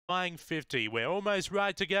9.50. We're almost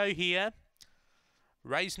right to go here.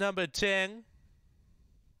 Race number 10.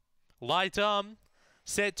 Light on.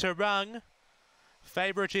 Set to run.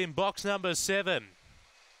 Favourite in box number 7.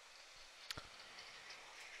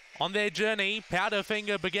 On their journey,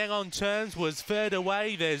 Powderfinger began on turns, was third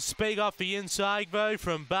away. There's speed off the inside though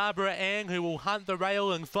from Barbara Ann, who will hunt the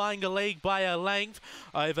rail and find a lead by a length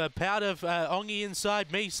over on the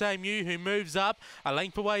inside, Me Same You, who moves up a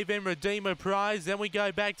length away. Then Redeemer Prize. Then we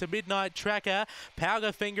go back to Midnight Tracker.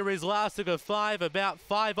 Powderfinger is last at a 5, about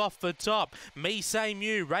 5 off the top. Me Same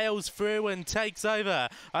You rails through and takes over.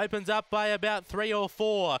 Opens up by about 3 or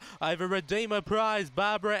 4 over Redeemer Prize.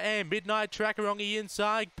 Barbara Ann, Midnight Tracker on the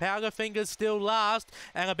inside. Powderfinger still last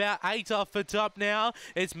and about 8 off the top now.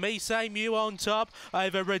 It's Me Same You on top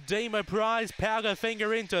over Redeemer Prize.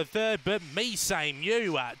 Powderfinger into third, but Me Same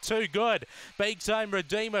You are too good. Beaks home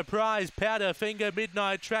Redeemer Prize, Powderfinger,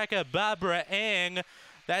 Midnight Tracker, Barbara Ang.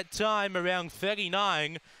 That time around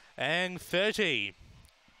 39 and 30.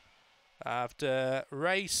 After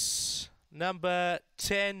race number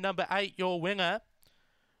 10, number 8, your winner,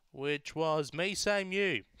 which was Me Same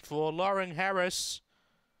You for Lauren Harris.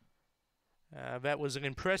 That was an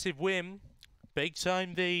impressive win. Beats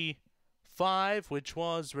home the 5, which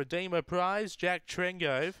was Redeemer Prize, Jack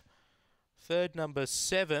Trengove. Third, number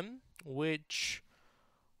 7, which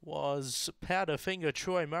was Powderfinger,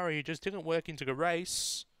 Troy Murray, who just didn't work into the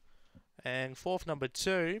race. And fourth, number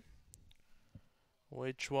 2,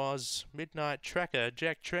 which was Midnight Tracker,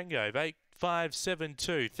 Jack Trengove.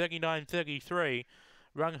 8.572, 39.33.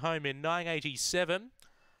 Run home in 9.87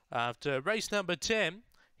 after race number 10.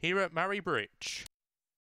 Here at Murray-Bridge.